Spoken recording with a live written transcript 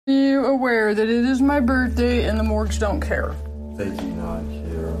You aware that it is my birthday and the morgues don't care? They do not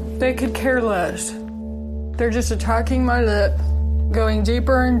care. They could care less. They're just attacking my lip, going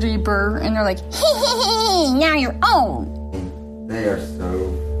deeper and deeper, and they're like, hee, now you're on. They are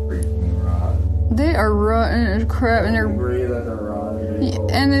so freaking rotten. They are rotten as crap, and I agree that they're rotten.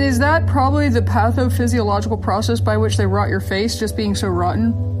 And is that probably the pathophysiological process by which they rot your face, just being so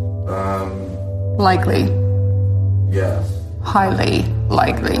rotten? Likely. Yes. Highly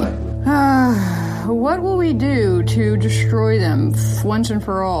likely. What will we do to destroy them once and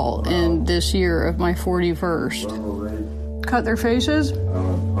for all in this year of my 41st? Cut their faces?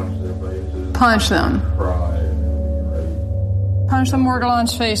 Punch their faces. Punch them. Cry. Punch the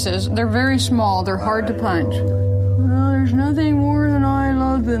Morgellons' faces. They're very small. They're hard to punch. Well, there's nothing more than I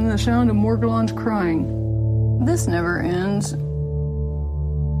love than the sound of Morgellons crying. This never ends.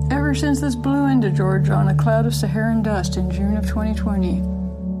 Ever since this blew into Georgia on a cloud of Saharan dust in June of 2020,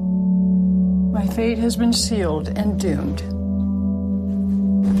 my fate has been sealed and doomed.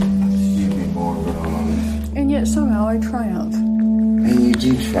 Excuse me, Morgellons. And yet somehow I triumph. And you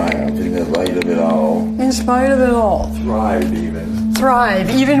do triumph in the light of it all. In spite of it all. Thrive, even. Thrive,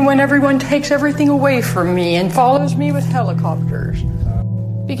 even when everyone takes everything away from me and follows me with helicopters.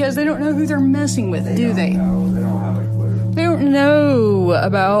 Because they don't know who they're messing with, do they? No, they don't have a clue. They don't know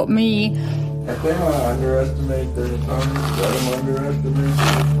about me. If they want to underestimate their opponents, let them underestimate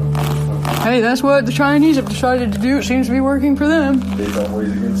their opponents. Hey, that's what the Chinese have decided to do. It seems to be working for them. They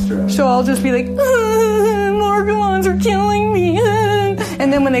always against strategy. So I'll just be like, Morgellons are killing me.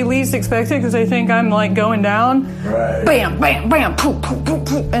 And then when they least expect it, because they think I'm like going down, right. Bam, bam, bam, poop, poop, poop,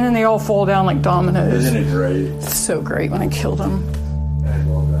 poop. And then they all fall down like dominoes. Isn't it great? It's so great when I kill them. I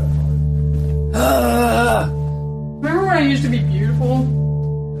love that part. Remember when I used to be beautiful?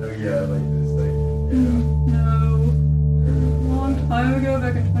 Oh yeah, like this thing. Yeah. No. A long time ago,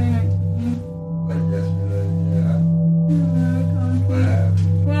 back in 2019. Like yesterday, yeah. What No.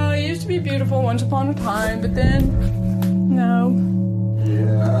 happened? Well, I used to be beautiful once upon a time, but then, no.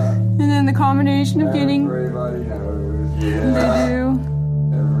 Yeah. And then the combination of getting... Everybody knows. They Yeah. do.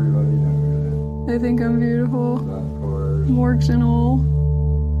 Everybody knows They think I'm beautiful. it. Of course. Morgues and all.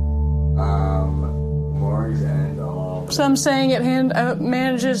 Morgues and all. Some saying it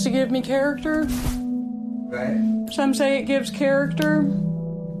manages to give me character. Right? Some say it gives character.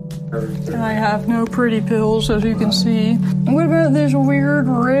 I have no pretty pills, as you can see. What about this weird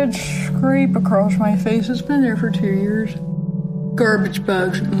red scrape across my face? It's been there for 2 years. Garbage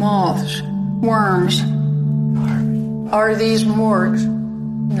bugs, moths, worms. Are these morgues?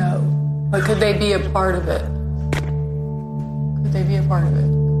 No. But could they be a part of it? Could they be a part of it?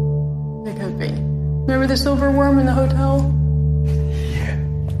 They could be. Remember the silver worm in the hotel? Yeah.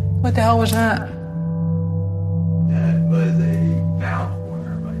 What the hell was that? That was a mouth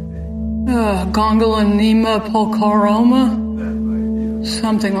worm, I think. Gongolanema pulchroma? That might be.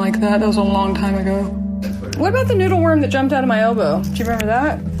 Something like that. That was a long time ago. What about the noodle worm that jumped out of my elbow? Do you remember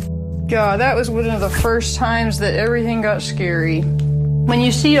that? God, that was one of the first times that everything got scary. When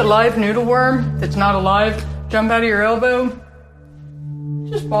you see a live noodle worm that's not alive jump out of your elbow, it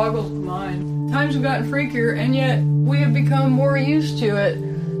just boggles the mind. Times have gotten freakier, and yet we have become more used to it.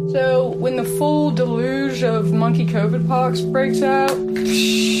 So when the full deluge of monkey COVID pox breaks out,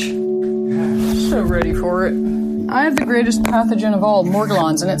 so ready for it. I have the greatest pathogen of all,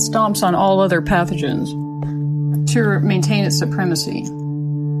 Morgellons, and it stomps on all other pathogens to maintain its supremacy.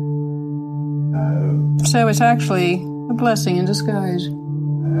 So it's actually a blessing in disguise.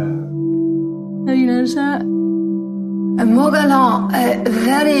 Have you noticed that? A Morgellon, a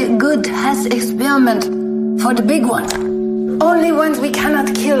very good test experiment for the big one. Only ones we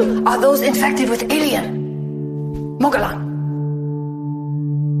cannot kill are those infected with alien. Morgellon.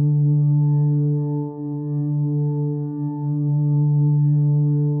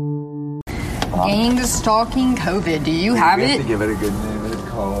 Gang stalking COVID. Do you have We have it? to give it a good name.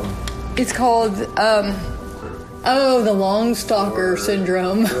 It's called, the long stalker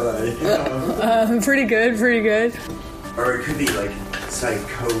syndrome. Pretty good, pretty good. Or it could be like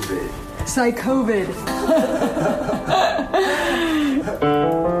Psychovid. Psychovid.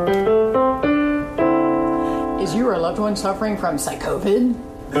 Is you or a loved one suffering from Psychovid?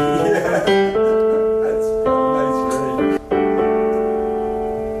 Yeah. That's nice,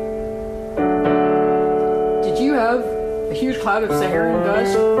 Did you have a huge cloud of Saharan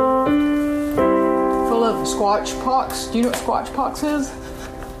dust full of squatch pox? Do you know what squatch pox is?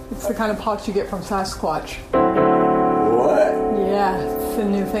 It's the kind of pox you get from Sasquatch. What? Yeah, it's the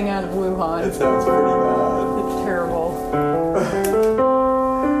new thing out of Wuhan. That sounds pretty bad. It's terrible.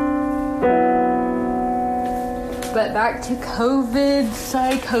 But back to COVID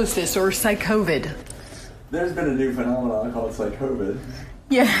psychosis or psychovid. There's been a new phenomenon called psychovid.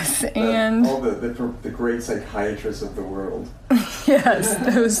 Yes, and all the great psychiatrists of the world. Yes,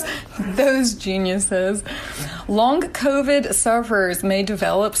 those geniuses. Long COVID sufferers may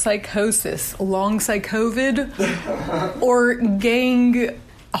develop psychosis, long psychovid, or gang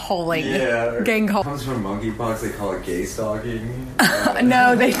hauling. Yeah, gang it comes from monkeypox. They call it gay stalking.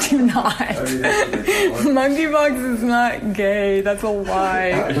 No, they do not. I mean, that's what they call it. Monkeypox is not gay. That's a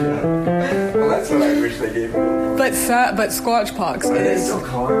lie. Well, that's what I wish they gave me. But Squatchpox Are they is. still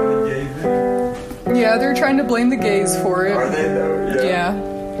calling it a gay thing? Yeah, they're trying to blame the gays for it. Are they though? Yeah.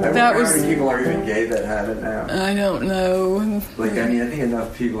 That was. How many people are even gay that have it now? I don't know. Like, I mean, I think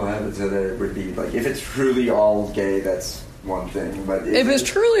enough people have it so that it would be like, if it's truly all gay, that's one thing. But if it's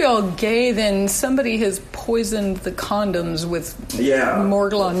truly all gay, then somebody has poisoned the condoms with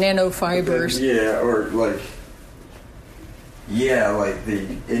Morgellon nanofibers. Or like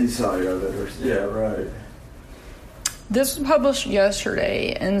the inside of it. Right. This was published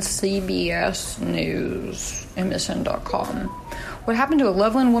yesterday in CBS News, MSN.com. What happened to a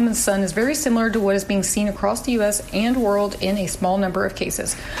Loveland woman's son is very similar to what is being seen across the U.S. and world in a small number of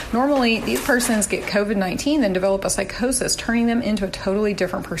cases. Normally, these persons get COVID-19, then develop a psychosis, turning them into a totally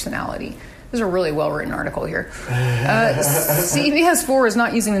different personality. This is a really well-written article here. CBS 4 is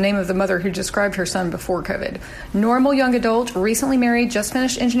not using the name of the mother who described her son before COVID. Normal young adult, recently married, just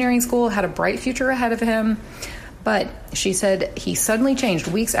finished engineering school, had a bright future ahead of him. But she said he suddenly changed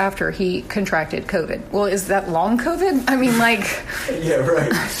weeks after he contracted COVID. Well, is that long COVID? I mean, like... Yeah,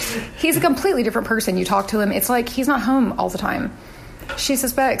 right. He's a completely different person. You talk to him, it's like he's not home all the time. She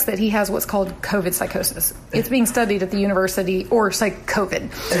suspects that he has what's called COVID psychosis. It's being studied at the university, or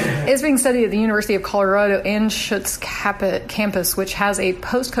psych-COVID. It's being studied at the University of Colorado Anschutz campus, which has a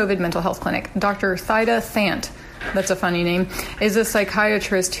post-COVID mental health clinic. Dr. Thida Thant, that's a funny name, is a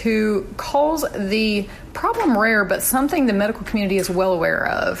psychiatrist who calls the problem rare, but something the medical community is well aware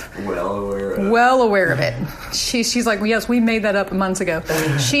of. Well aware of it. She's like, well, yes, we made that up months ago.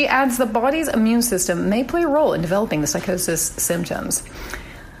 She adds the body's immune system may play a role in developing the psychosis symptoms.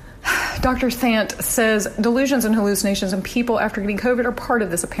 Dr. Thant says delusions and hallucinations in people after getting COVID are part of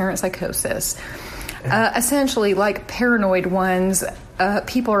this apparent psychosis. Essentially, like paranoid ones,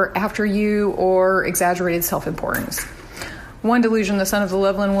 people are after you, or exaggerated self-importance. One delusion the son of the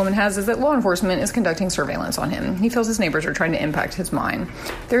Loveland woman has is that law enforcement is conducting surveillance on him. He feels his neighbors are trying to impact his mind.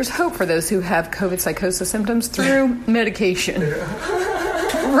 There's hope for those who have COVID psychosis symptoms through medication.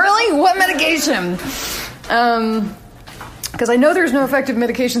 Really? What medication? Because I know there's no effective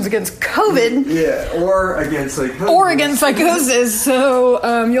medications against COVID. Yeah, or against psychosis.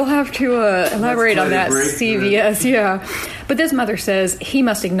 So you'll have to elaborate on that, CVS. Yeah. But this mother says he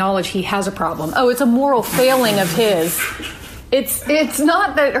must acknowledge he has a problem. Oh, it's a moral failing of his. It's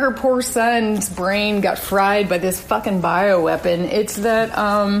not that her poor son's brain got fried by this fucking bioweapon. It's that,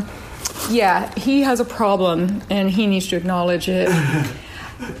 he has a problem and he needs to acknowledge it.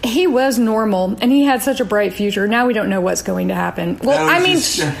 He was normal, and he had such a bright future. Now we don't know what's going to happen. Well, now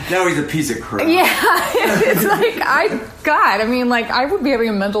he's a piece of crap. Yeah, it's like, I would be having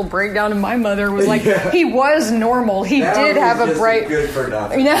a mental breakdown, and my mother was like, he was normal. He now did have a bright... good for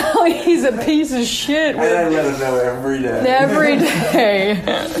nothing. Now he's a piece of shit. And I let him know every day. Every day.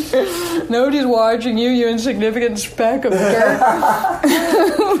 Nobody's watching you insignificant speck of dirt.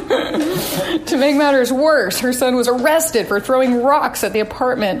 To make matters worse, her son was arrested for throwing rocks at the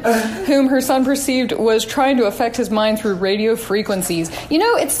apartment, whom her son perceived was trying to affect his mind through radio frequencies. You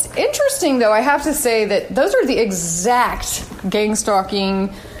know, it's interesting, though, I have to say that those are the exact gang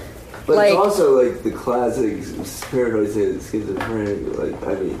stalking... But it's also, like, the classic paranoid schizophrenic,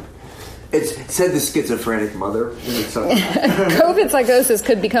 it said the schizophrenic mother. COVID psychosis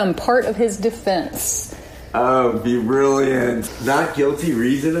could become part of his defense. Oh, be brilliant. Not guilty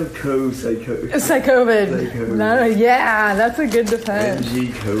reason of psychovid. Yeah, that's a good defense.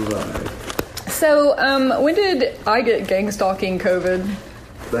 NG-COVID. So, when did I get gang stalking COVID?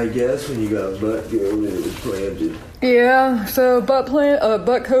 I guess when you got butt COVID, it was planted. Yeah, so butt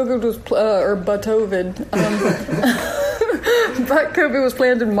COVID was, or buttovid. Butt COVID was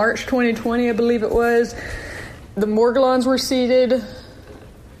planned in March 2020, I believe it was. The Morgellons were seeded.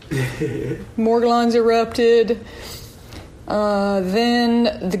 Morgellons erupted.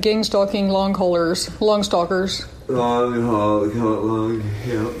 Then the gang stalking long stalkers. Long,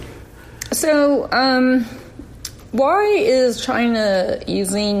 yeah. So, why is China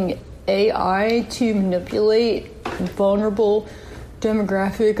using AI to manipulate vulnerable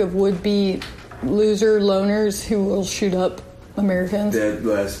demographic of would-be loser loners who will shoot up Americans. That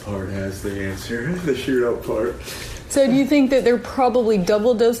last part has the answer, the shootout part. So do you think that they're probably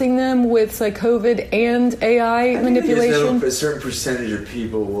double dosing them with like COVID and AI manipulation? A certain percentage of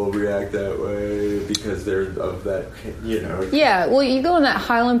people will react that way because they're of that, you know. Yeah, well, you go on that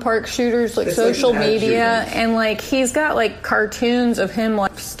Highland Park shooters like It's social like media, adjuvant. and like he's got like cartoons of him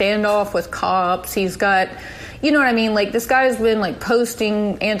like standoff with cops. He's got, you know what I mean? Like this guy's been like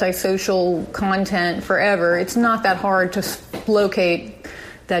posting antisocial content forever. It's not that hard to locate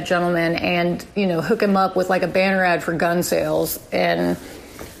that gentleman and, you know, hook him up with like a banner ad for gun sales. And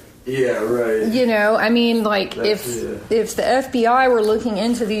Yeah, right. you know, I mean, like if the FBI were looking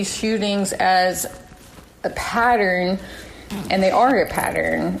into these shootings as a pattern, and they are a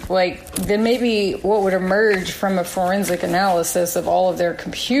pattern, like then maybe what would emerge from a forensic analysis of all of their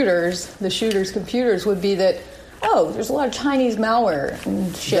computers, the shooters' computers, would be that, oh, there's a lot of Chinese malware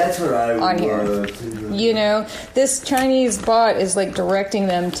and shit That's what I would on here. love to. You know, this Chinese bot is like directing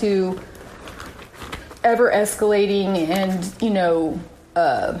them to ever escalating and, you know,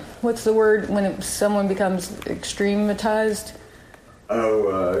 what's the word when someone becomes extrematized?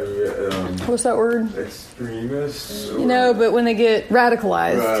 What's that word? Extremists? You know, but when they get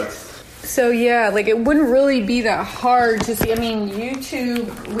radicalized. So yeah, like it wouldn't really be that hard to see. I mean, YouTube,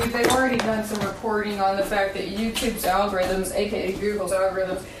 they've already done some reporting on the fact that YouTube's algorithms, aka Google's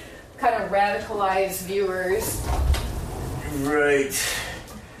algorithms, kind of radicalize viewers. Right.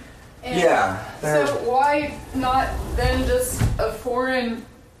 And Yeah. So why not then just a foreign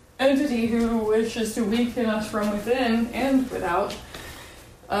entity who wishes to weaken us from within and without?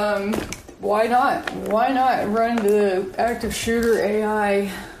 Why not? Why not run the active shooter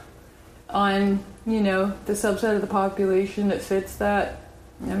AI on, you know, the subset of the population that fits that?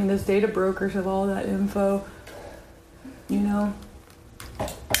 I mean, those data brokers have all that info, you know?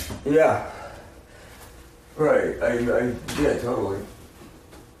 Yeah. Right. Yeah, totally.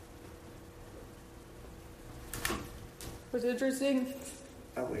 What's interesting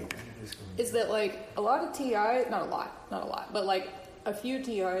Oh, wait. is that, like, a lot of TI, not a lot, but, like, a few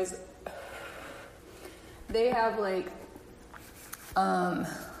TIs, they have, like,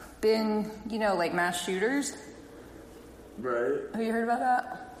 been, you know, like, mass shooters. Right. Have you heard about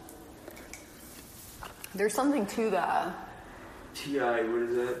that? There's something to that. TI, what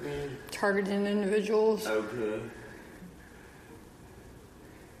does that mean? Targeting individuals. Okay.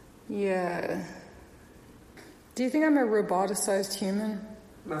 Yeah. Do you think I'm a roboticized human?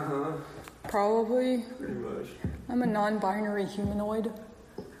 Uh-huh. Probably. Pretty much. I'm a non-binary humanoid.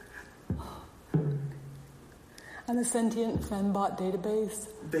 I'm a sentient fembot database.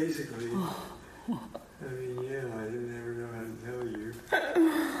 Basically. I mean, yeah, I didn't ever know how to tell you.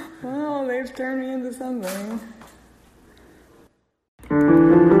 Well, they've turned me into something.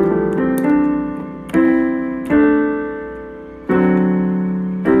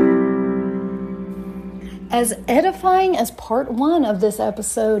 As edifying as part 1 of this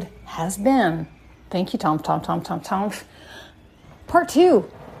episode has been, thank you, Tom. Part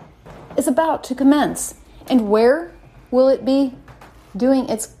 2 is about to commence. And where will it be doing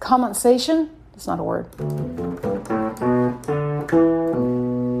its commensation? It's not a word.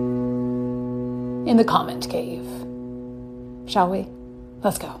 In the comment cave. Shall we?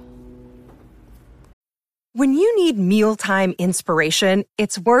 Let's go. When you need mealtime inspiration,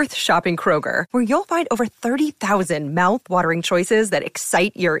 it's worth shopping Kroger, where you'll find over 30,000 mouth-watering choices that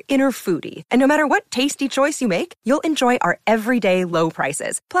excite your inner foodie. And no matter what tasty choice you make, you'll enjoy our everyday low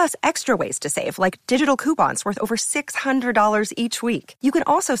prices, plus extra ways to save, like digital coupons worth over $600 each week. You can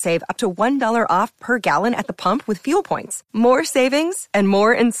also save up to $1 off per gallon at the pump with fuel points. More savings and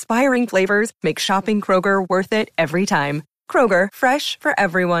more inspiring flavors make shopping Kroger worth it every time. Kroger, fresh for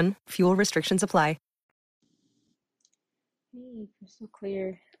everyone. Fuel restrictions apply. Hey, crystal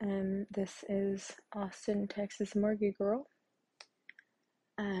clear. This is Austin, Texas Morgue Girl.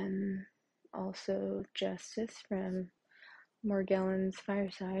 Also Justice from Morgellan's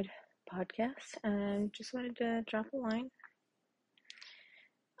Fireside podcast. And just wanted to drop a line.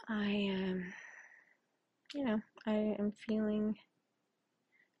 I am feeling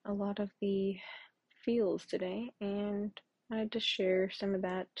a lot of the feels today, and wanted to share some of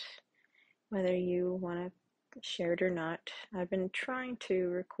that, whether you want to share it or not. I've been trying to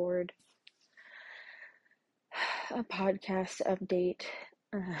record a podcast update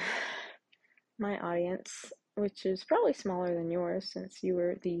my audience, which is probably smaller than yours since you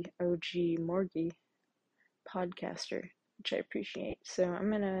were the OG Morgie podcaster, which I appreciate. So I'm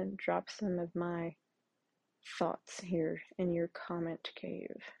going to drop some of my thoughts here in your comment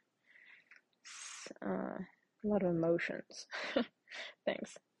cave. A lot of emotions.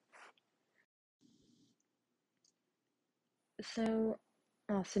 Thanks. So,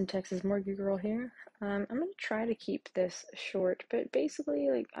 Austin, Texas Mortgage Girl here. I'm gonna try to keep this short, but basically,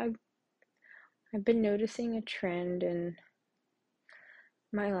 like I've been noticing a trend in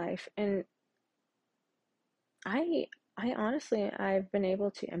my life, and I honestly I've been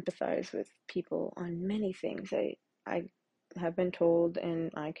able to empathize with people on many things. I have been told,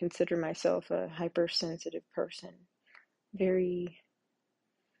 and I consider myself a hypersensitive person, very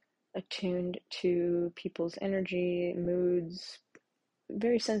attuned to people's energy, moods,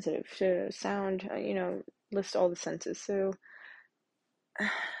 very sensitive to sound, list all the senses. So,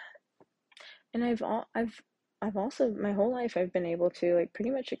 and I've also my whole life I've been able to like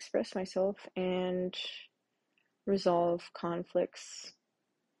pretty much express myself and resolve conflicts,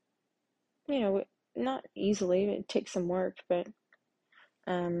 not easily. It takes some work, but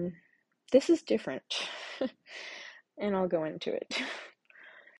this is different. And I'll go into it.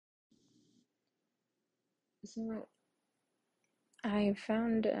 So I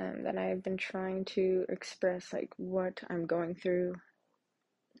found that I've been trying to express like what I'm going through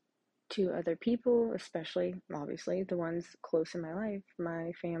to other people, especially obviously the ones close in my life,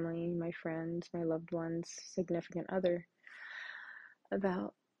 my family, my friends, my loved ones, significant other,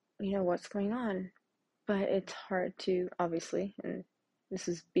 about what's going on. But it's hard to, obviously, and this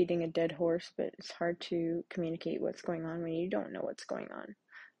is beating a dead horse, but it's hard to communicate what's going on when you don't know what's going on.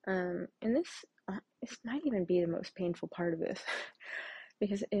 And this might even be the most painful part of this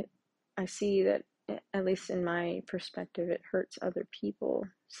because I see that, at least in my perspective, it hurts other people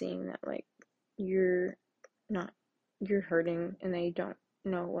seeing that like you're hurting and they don't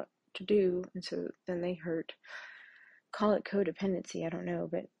know what to do, and so then they hurt. Call it codependency, I don't know,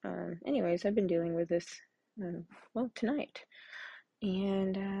 but anyways, I've been dealing with this tonight,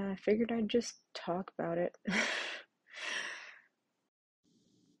 and I figured I'd just talk about it.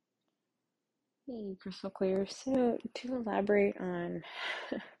 Hey, Crystal Clear. So to elaborate on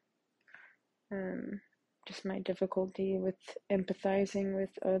just my difficulty with empathizing with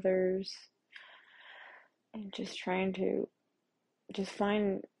others and just trying to just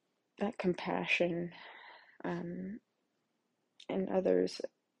find that compassion in others,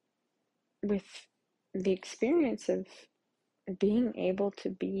 with the experience of being able to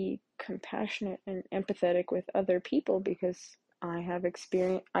be compassionate and empathetic with other people, because I have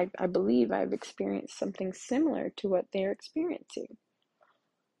experienced, I believe I've experienced something similar to what they're experiencing.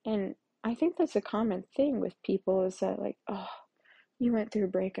 And I think that's a common thing with people, is that like, oh, you went through a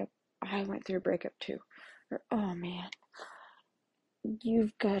breakup, I went through a breakup too. Or, oh man,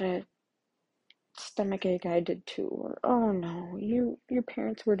 you've got a stomachache, I did too. Or, oh no, your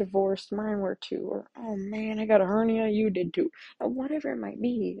parents were divorced, mine were too. Or, oh man, I got a hernia, you did too. Whatever it might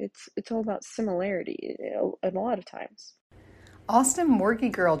be, it's all about similarity a lot of times. Austin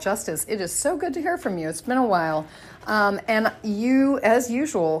Morgie Girl Justice, it is so good to hear from you. It's been a while. And you, as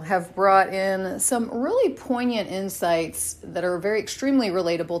usual, have brought in some really poignant insights that are very extremely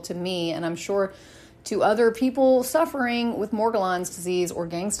relatable to me, and I'm sure to other people suffering with Morgellons disease or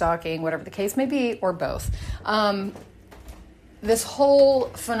gang stalking, whatever the case may be, or both. This whole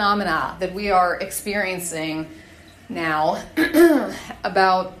phenomena that we are experiencing now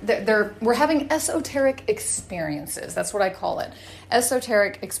about we're having esoteric experiences. That's what I call it.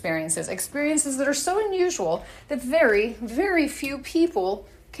 Esoteric experiences that are so unusual that very, very few people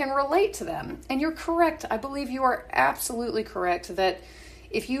can relate to them. And you're correct. I believe you are absolutely correct that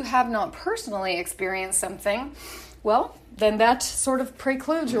if you have not personally experienced something, well, then that sort of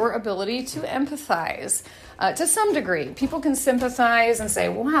precludes your ability to empathize. To some degree, people can sympathize and say,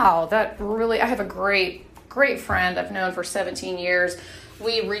 wow, I have a great friend I've known for 17 years.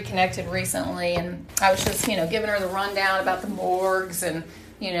 We reconnected recently, and I was just, giving her the rundown about the morgues and,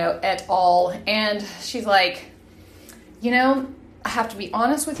 et al. And she's like, I have to be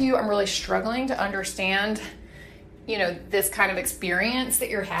honest with you, I'm really struggling to understand, this kind of experience that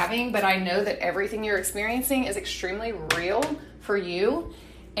you're having, but I know that everything you're experiencing is extremely real for you.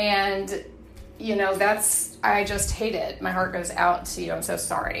 And, I just hate it. My heart goes out to you. I'm so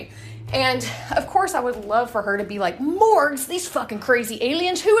sorry. And of course I would love for her to be like, morgues, these fucking crazy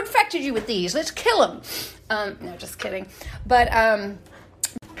aliens, who infected you with these? Let's kill them. No, just kidding. But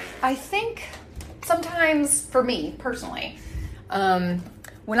I think sometimes, for me personally,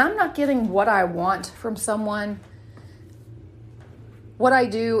 when I'm not getting what I want from someone, what I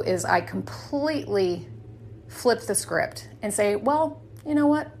do is I completely flip the script and say, well, you know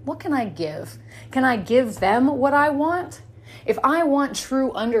what can I give? Can I give them what I want? If I want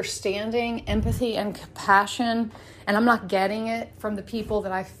true understanding, empathy, and compassion, and I'm not getting it from the people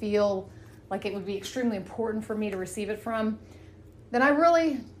that I feel like it would be extremely important for me to receive it from, then I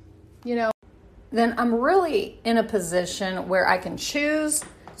really, then I'm really in a position where I can choose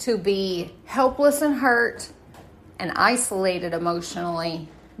to be helpless and hurt and isolated emotionally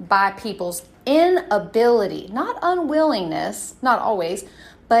by people's inability, not unwillingness, not always,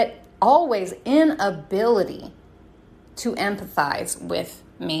 but always inability to empathize with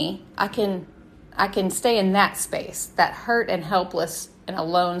me. I can stay in that space, that hurt and helpless and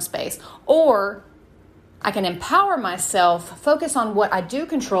alone space. Or I can empower myself, focus on what I do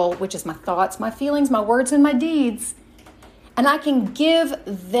control, which is my thoughts, my feelings, my words, and my deeds. And I can give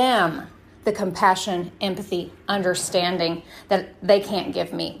them the compassion, empathy, understanding that they can't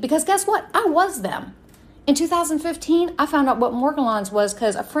give me. Because guess what? I was them. In 2015, I found out what Morgellons was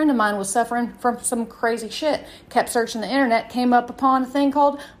because a friend of mine was suffering from some crazy shit. Kept searching the internet, came up upon a thing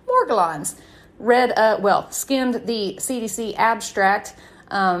called Morgellons. Skimmed the CDC abstract.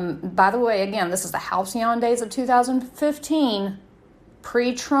 By the way, again, this is the halcyon days of 2015,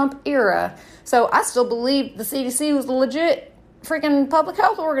 pre-Trump era. So I still believe the CDC was a legit freaking public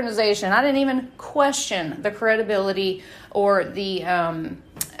health organization. I didn't even question the credibility or the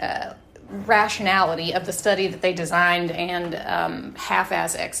rationality of the study that they designed and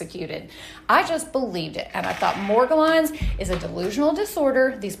half-ass executed. I just believed it, and I thought Morgellons is a delusional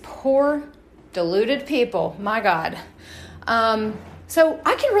disorder. These poor, deluded people, my God. So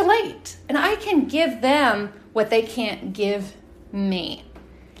I can relate, and I can give them what they can't give me.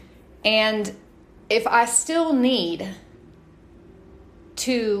 And if I still need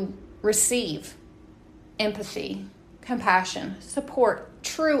to receive empathy, compassion, support,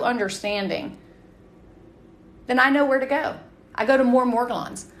 true understanding, then I know where to go. I go to more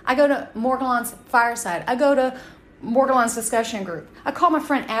Morgellons. I go to Morgellons Fireside. I go to Morgellons discussion group. I call my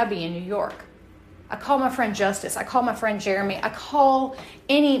friend Abby in New York. I call my friend Justice. I call my friend Jeremy. I call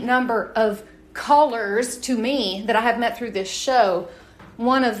any number of callers to me that I have met through this show.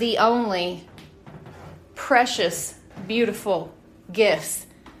 One of the only precious, beautiful gifts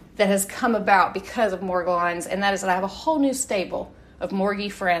that has come about because of Morgellons, and that is that I have a whole new stable of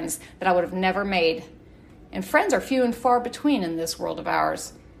Morgie friends that I would have never made. And friends are few and far between in this world of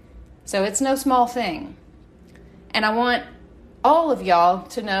ours. So it's no small thing. And I want all of y'all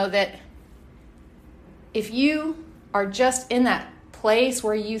to know that if you are just in that place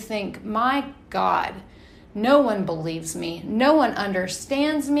where you think, my God, no one believes me, no one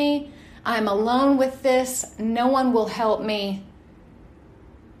understands me, I'm alone with this, no one will help me,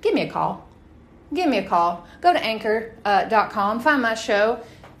 give me a call. Give me a call. Go to anchor.com, find my show,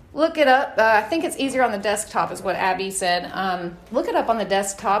 look it up. I think it's easier on the desktop is what Abby said. Look it up on the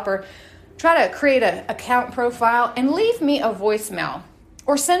desktop or try to create an account profile and leave me a voicemail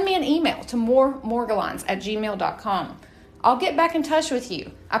or send me an email to morgellons@gmail.com. I'll get back in touch with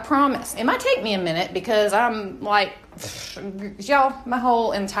you. I promise. It might take me a minute because I'm like, y'all, my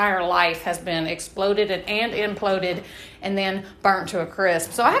whole entire life has been exploded and imploded and then burnt to a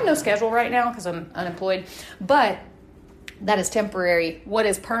crisp. So I have no schedule right now because I'm unemployed, but that is temporary. What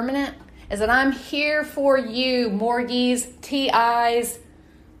is permanent is that I'm here for you, Morgies, TIs.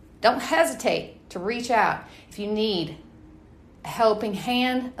 Don't hesitate to reach out if you need a helping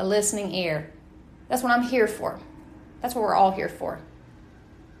hand, a listening ear. That's what I'm here for. That's what we're all here for.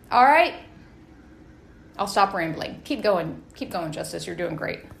 All right? I'll stop rambling. Keep going, Justice. You're doing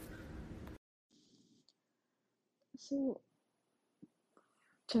great. So,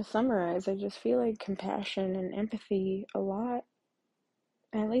 to summarize, I just feel like compassion and empathy a lot,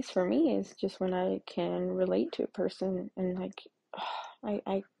 at least for me, is just when I can relate to a person and like,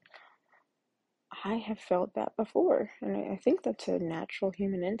 I have felt that before, and I think that's a natural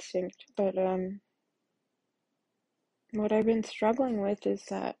human instinct. But what I've been struggling with is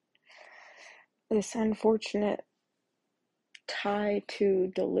that this unfortunate tie to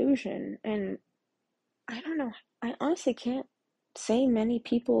delusion, and I don't know, I honestly can't say many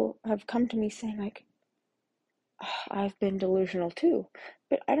people have come to me saying like, I've been delusional too,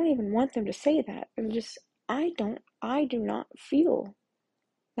 but I don't even want them to say that. I do not feel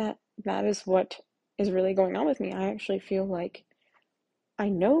that that is what is really going on with me. I actually feel like I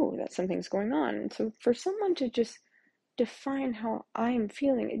know that something's going on. And so for someone to just define how I am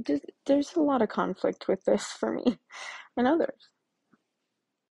feeling, there's a lot of conflict with this for me and others.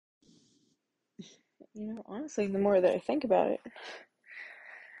 Honestly, the more that I think about it,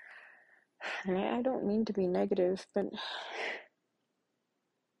 and I don't mean to be negative, but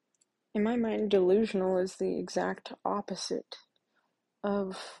in my mind, delusional is the exact opposite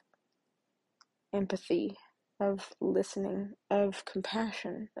of empathy, of listening, of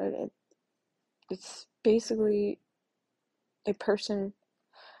compassion. It's basically a person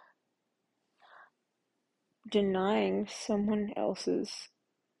denying someone else's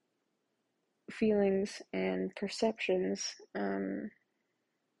feelings and perceptions.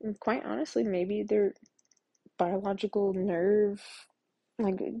 Quite honestly, maybe their biological nerve,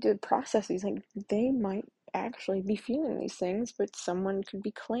 like the processes, like they might actually be feeling these things, but someone could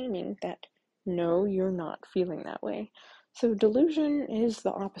be claiming that no, you're not feeling that way. So delusion is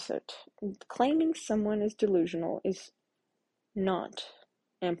the opposite. Claiming someone is delusional is not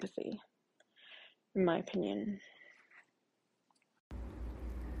empathy, in my opinion.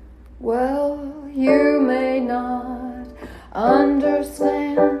 Well, you may not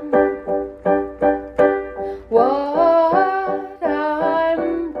understand what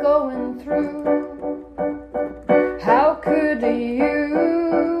I'm going through. How could you?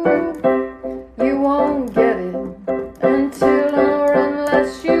 You won't get it until or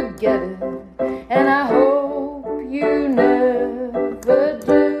unless you get it, and I hope you never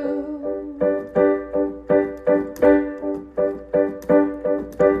do.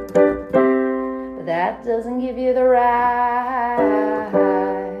 That doesn't give you the right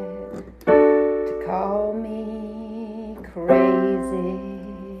to call me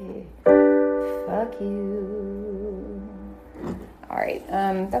crazy. Fuck you. All right,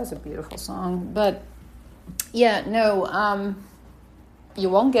 that was a beautiful song, but yeah, no, you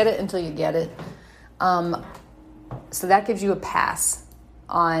won't get it until you get it. So that gives you a pass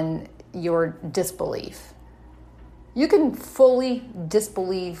on your disbelief. You can fully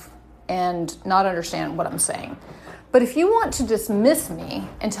disbelieve and not understand what I'm saying. But if you want to dismiss me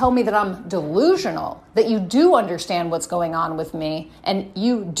and tell me that I'm delusional, that you do understand what's going on with me, and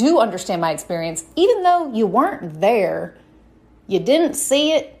you do understand my experience, even though you weren't there, you didn't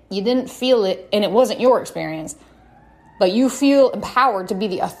see it, you didn't feel it, and it wasn't your experience, but you feel empowered to be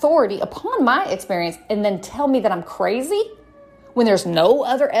the authority upon my experience and then tell me that I'm crazy when there's no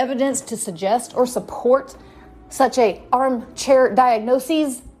other evidence to suggest or support such a armchair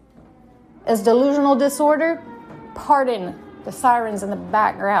diagnosis as delusional disorder? Pardon the sirens in the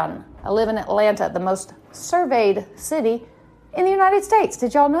background. I live in Atlanta, the most surveyed city in the United States.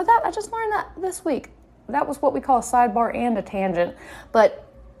 Did y'all know that? I just learned that this week. That was what we call a sidebar and a tangent.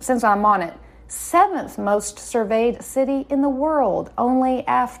 But since I'm on it, 7th most surveyed city in the world, only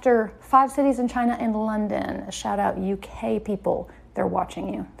after 5 cities in China and London. Shout out UK people. They're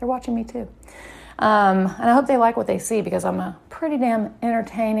watching you. They're watching me too. And I hope they like what they see, because I'm a pretty damn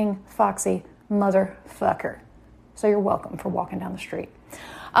entertaining, foxy motherfucker. So you're welcome for walking down the street.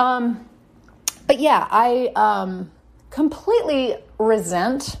 But yeah, I completely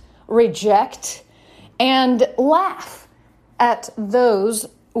reject, and laugh at those,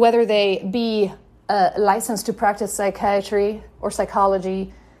 whether they be licensed to practice psychiatry or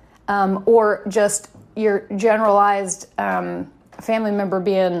psychology, or just your generalized family member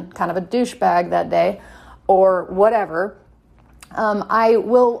being kind of a douchebag that day, or whatever. I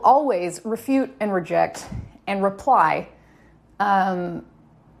will always refute and reject and reply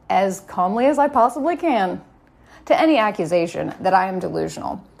as calmly as I possibly can to any accusation that I am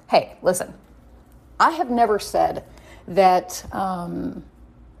delusional. Hey, listen, I have never said that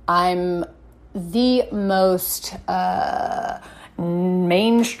I'm the most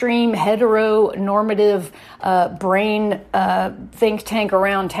mainstream, heteronormative brain think tank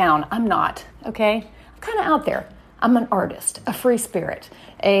around town. I'm not, okay? I'm kind of out there. I'm an artist, a free spirit,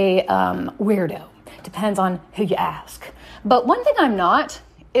 a weirdo. Depends on who you ask. But one thing I'm not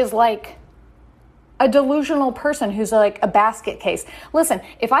is like a delusional person who's like a basket case. Listen,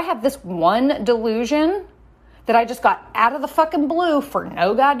 if I have this one delusion that I just got out of the fucking blue for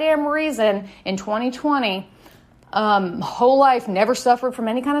no goddamn reason in 2020, whole life never suffered from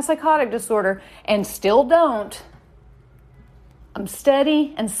any kind of psychotic disorder and still don't, I'm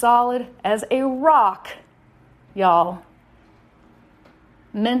steady and solid as a rock, y'all.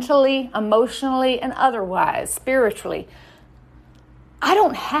 Mentally, emotionally, and otherwise, spiritually. I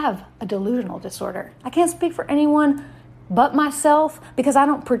don't have a delusional disorder. I can't speak for anyone but myself, because I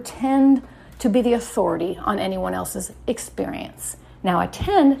don't pretend to be the authority on anyone else's experience. Now, I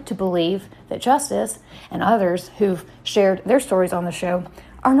tend to believe that Justice and others who've shared their stories on the show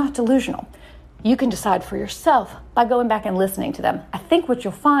are not delusional. You can decide for yourself by going back and listening to them. I think what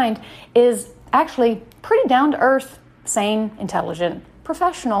you'll find is actually pretty down-to-earth, sane, intelligent,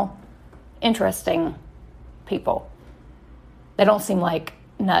 professional, interesting people. They don't seem like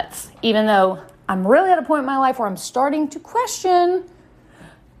nuts, even though I'm really at a point in my life where I'm starting to question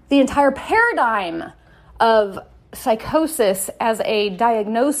the entire paradigm of psychosis as a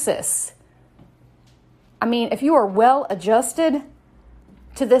diagnosis. I mean, if you are well adjusted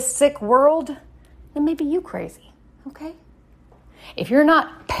to this sick world, then maybe you crazy, okay? If you're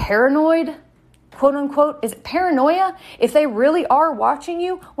not paranoid, quote unquote, is it paranoia? If they really are watching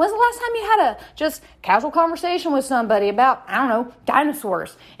you, when's the last time you had a just casual conversation with somebody about, I don't know,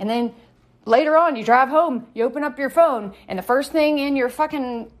 dinosaurs? And then later on, you drive home, you open up your phone, and the first thing in your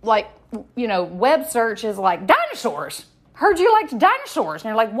fucking, web search is like, dinosaurs. Heard you liked dinosaurs. And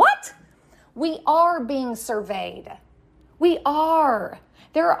you're like, what? We are being surveyed. We are.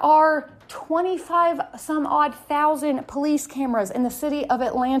 There are 25 some odd thousand police cameras in the city of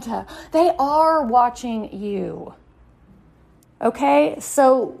Atlanta. They are watching you. Okay?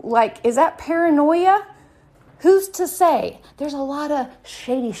 So, is that paranoia? Who's to say? There's a lot of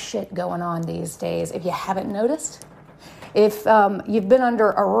shady shit going on these days, if you haven't noticed. If you've been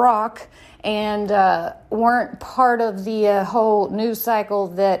under a rock and weren't part of the whole news cycle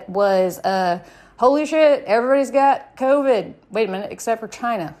that was... holy shit, everybody's got COVID. Wait a minute, except for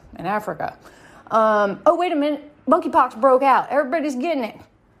China and Africa. Oh, wait a minute, monkeypox broke out. Everybody's getting it.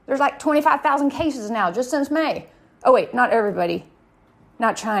 There's like 25,000 cases now just since May. Oh, wait, not everybody.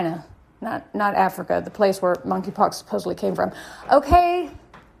 Not China. Not Africa, the place where monkeypox supposedly came from. Okay,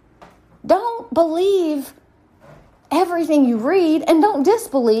 don't believe everything you read and don't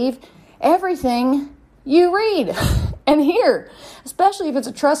disbelieve everything you read. And hear, especially if it's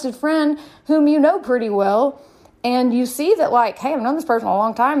a trusted friend whom you know pretty well, and you see that, hey, I've known this person a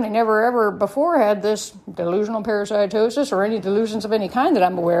long time. They never ever before had this delusional parasitosis or any delusions of any kind that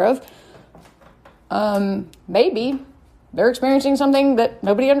I'm aware of. Maybe they're experiencing something that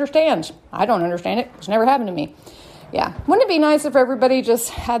nobody understands. I don't understand it. It's never happened to me. Yeah. Wouldn't it be nice if everybody just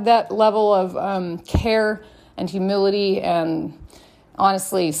had that level of care and humility and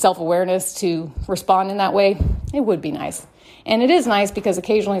honestly, self-awareness to respond in that way? It would be nice. And it is nice because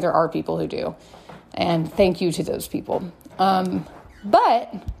occasionally there are people who do. And thank you to those people.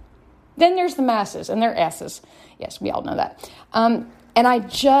 But then there's the masses and their asses. Yes, we all know that. And I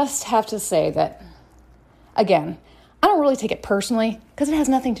just have to say that, again, I don't really take it personally because it has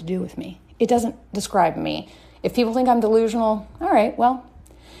nothing to do with me. It doesn't describe me. If people think I'm delusional, all right, well,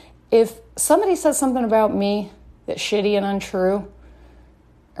 if somebody says something about me that's shitty and untrue,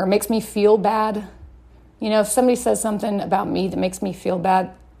 or makes me feel bad, if somebody says something about me that makes me feel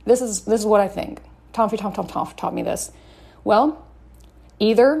bad, this is what I think. Tom taught me this. Well,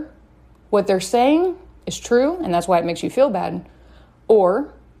 either what they're saying is true, and that's why it makes you feel bad,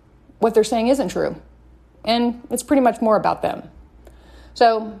 or what they're saying isn't true, and it's pretty much more about them.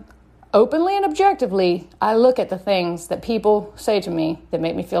 So, openly and objectively, I look at the things that people say to me that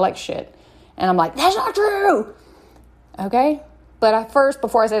make me feel like shit, and I'm like, that's not true! Okay? But first,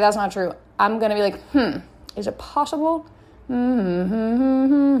 before I say that's not true, I'm going to be like, is it possible?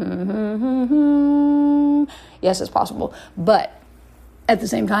 Yes, it's possible. But at the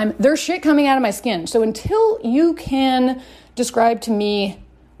same time, there's shit coming out of my skin. So until you can describe to me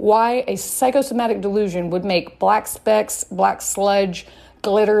why a psychosomatic delusion would make black specks, black sludge,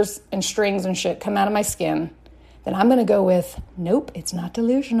 glitters, and strings and shit come out of my skin, then I'm going to go with, nope, it's not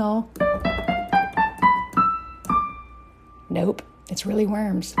delusional. Nope. It's really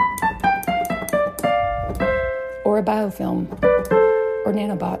worms. Or a biofilm. Or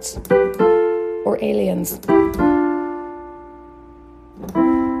nanobots. Or aliens.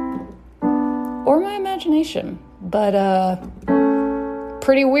 Or my imagination. But,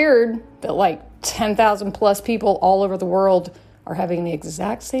 pretty weird that 10,000 plus people all over the world are having the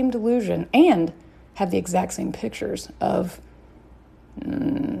exact same delusion and have the exact same pictures of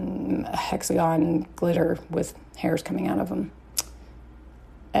hexagon glitter with hairs coming out of them.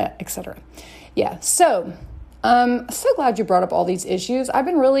 Etc. Yeah, so I'm so glad you brought up all these issues. I've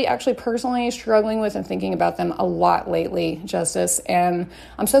been really actually personally struggling with and thinking about them a lot lately, Justice, and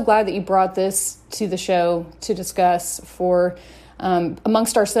I'm so glad that you brought this to the show to discuss for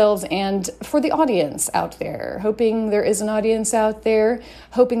amongst ourselves and for the audience out there. Hoping there is an audience out there,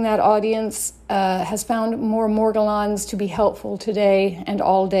 hoping that audience has found more Morgellons to be helpful today and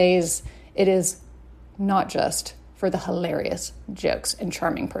all days. It is not just for the hilarious jokes and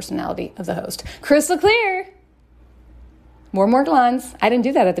charming personality of the host. Crystal clear! More Morgellons. I didn't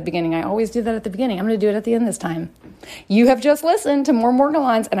do that at the beginning. I always do that at the beginning. I'm going to do it at the end this time. You have just listened to More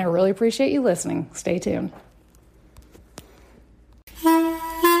Morgellons, and I really appreciate you listening. Stay tuned.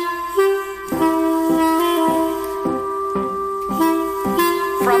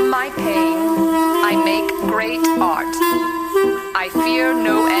 From my pain, I make great art. I fear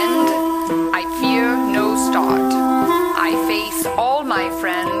no end. I fear no start. I face all my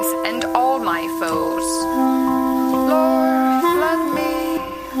friends and all my foes. Lord, let me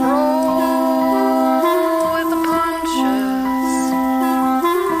roll with the punches.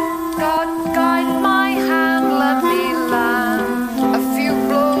 God, guide my hand, let me land a few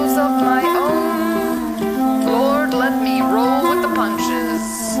blows of my own.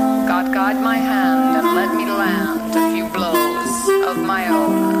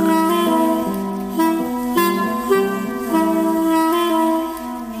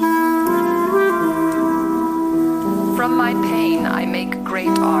 I make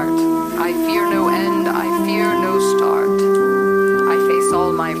great art. I fear no end, I fear no start. I face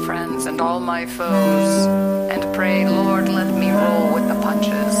all my friends and all my foes, and pray, Lord, let me roll with the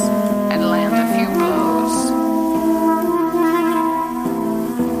punches and land a few blows.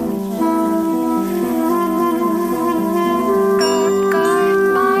 God, guide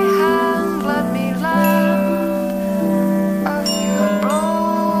my hand, let me land a few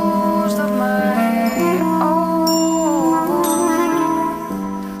blows of my own.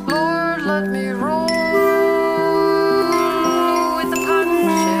 Lord, let me roll with the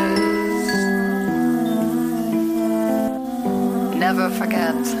punches. Never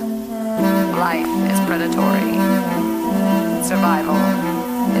forget, life is predatory. Survival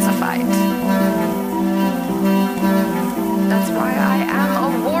is a fight. That's why I am a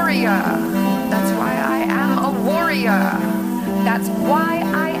warrior. That's why I am a warrior. That's why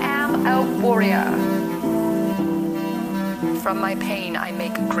I am a warrior. From my pain I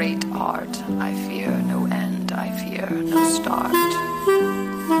make great art. I fear no end, I fear no start.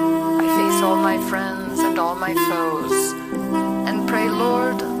 I face all my friends and all my foes, and pray,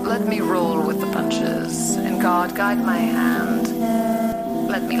 Lord, let me roll with the punches, and God, guide my hand.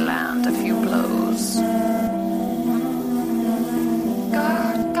 Let me land a few blows. God.